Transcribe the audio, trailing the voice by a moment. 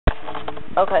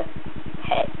Okay.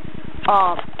 Hey.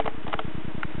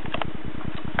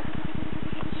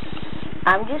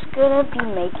 I'm just gonna be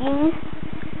making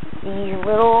these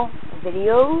little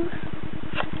videos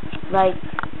like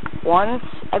once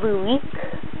every week,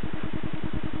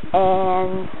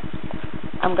 and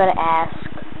I'm gonna ask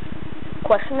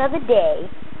question of the day,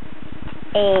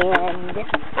 and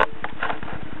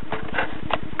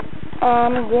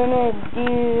I'm gonna do,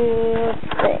 let's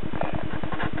think,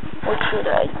 what should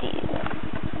I do?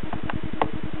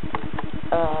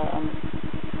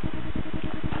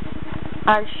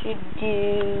 I should do,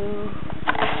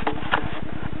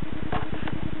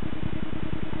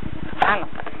 I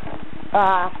don't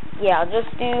know. Yeah, I'll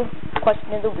just do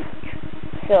question of the week.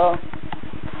 So,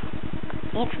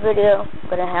 each video, I'm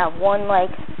gonna have one,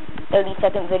 like,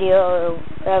 30-second video or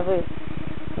whatever,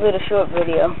 little short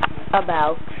video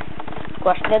about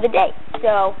question of the day.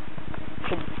 So,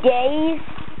 today's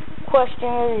question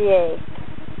of the day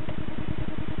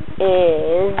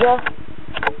is,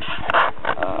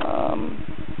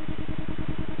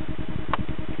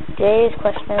 today's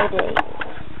question of the day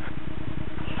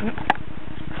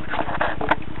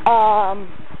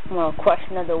well,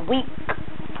 question of the week.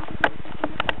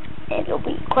 And it'll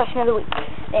be question of the week.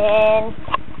 And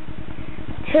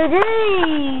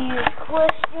today's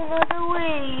question of the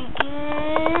week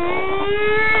is,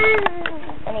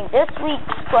 this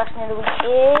week's question of the week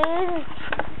is,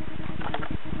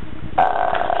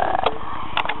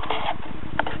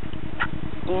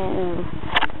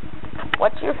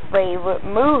 what's your favorite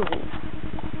movie?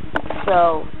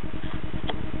 So,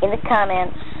 in the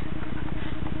comments,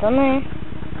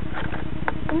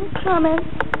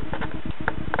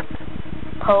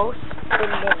 post the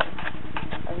name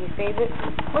of your favorite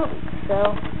movie. So,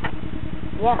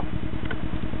 yeah.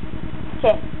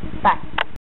 Okay.